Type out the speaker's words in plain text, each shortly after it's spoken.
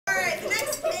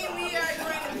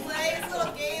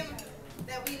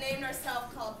that we named ourselves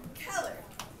called Keller.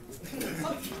 I'm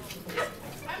going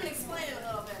to explain it a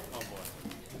little bit. Oh boy.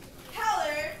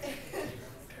 Keller,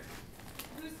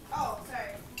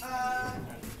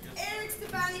 Erik,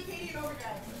 Stefani, Katie, and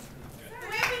Overdrive. The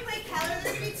way we play Keller,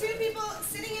 there's going to be two people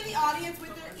sitting in the audience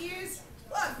with their ears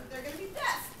plugged. They're going to be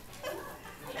deaf.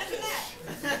 Imagine that.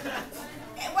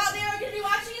 And while they are going to be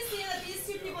watching a scene that these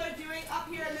two people are doing up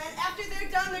here, and then after they're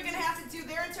done, they're going to have to do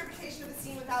their interpretation of the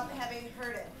scene without having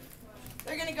heard it.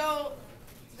 They're going to go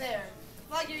there.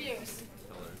 Plug your ears.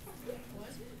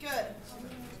 Good.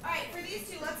 All right, for these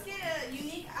two, let's get a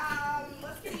unique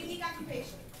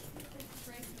occupation.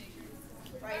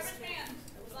 Rice man.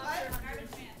 What?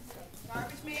 Garbage man.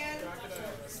 Garbage man.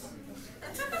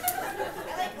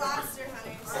 I like lobster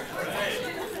hunters. Hey,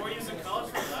 4 years in college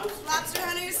for lobster. Lobster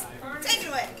hunters, take it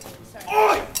away. Sorry.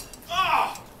 Oi!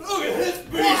 Ah! Look at this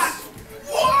beast!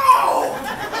 Wow!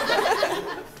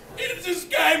 It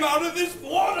just came out of this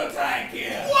water tank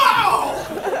here! Wow!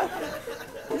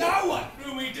 Now what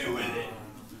do we do with it?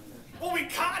 Well, we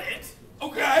caught it.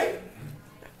 Okay.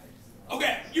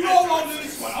 Okay, you hold on to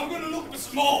this one. I'm gonna look for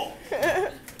some more.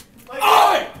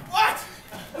 Oi! What?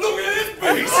 Look at this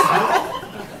beast!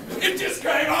 It just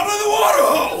came out of the water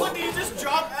hole! What did you just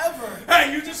drop ever?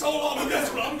 Hey, you just hold on to this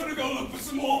one. I'm gonna go look for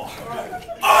some more.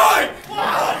 Oi!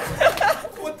 What?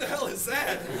 What the hell is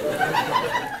that?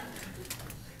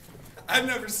 I've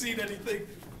never seen anything.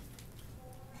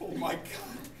 Oh my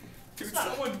god. Dude,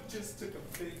 someone just took a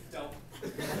big dump.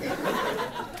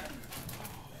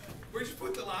 Where'd you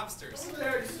put the lobsters? Over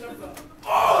there, you shoved up.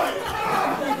 Oi!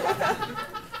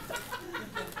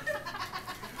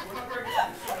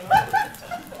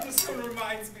 This one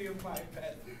reminds me of my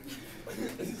pet.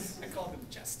 I call him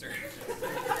Chester.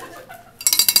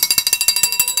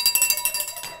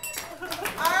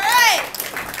 All right.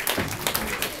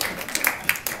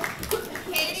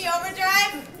 Katie,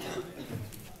 Overdrive.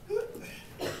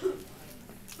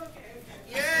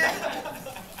 Your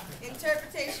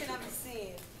interpretation of the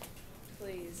scene,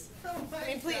 please. I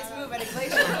mean, please move any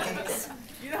glacier case.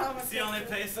 You know how much. It's the only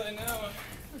place I know.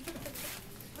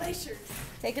 Glaciers.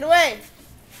 Take it away.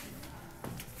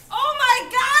 Oh my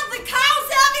God! The cow's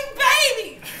having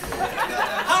babies.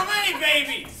 How many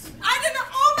babies? I don't know.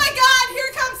 Oh my God!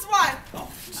 Here comes one. Oh,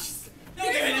 jeez.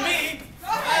 Don't give it to me. Go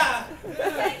ahead.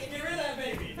 Get rid of that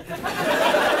baby.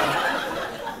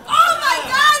 Oh my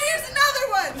God! Here's another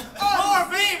one. Oh, More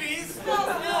babies? oh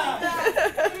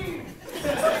A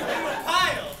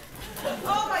pile.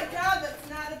 Oh my God! That's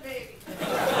not a baby.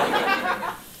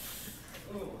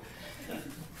 Ooh.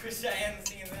 Wish I hadn't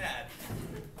seen that.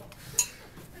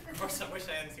 Of course, I wish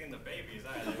I hadn't seen the babies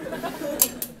either.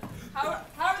 How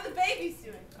are the babies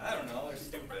doing? I don't know. They're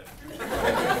stupid.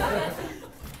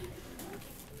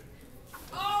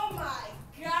 Oh my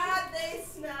God! They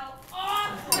smell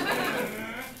awful.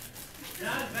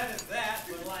 Not as bad as that,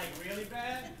 but like really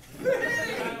bad.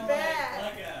 Really Kinda bad.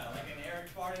 Like an Erik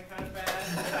farting kind of bad.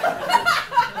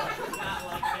 Not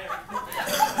like Erik.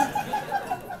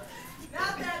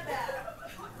 Not that bad.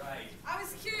 Right. I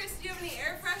was curious. Do you have any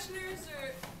air fresheners,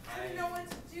 or I don't know what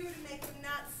to do to make them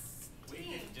not We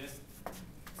stink? could just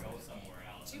go somewhere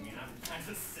else. I mean, I'm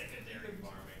just sick of dairy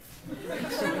farming.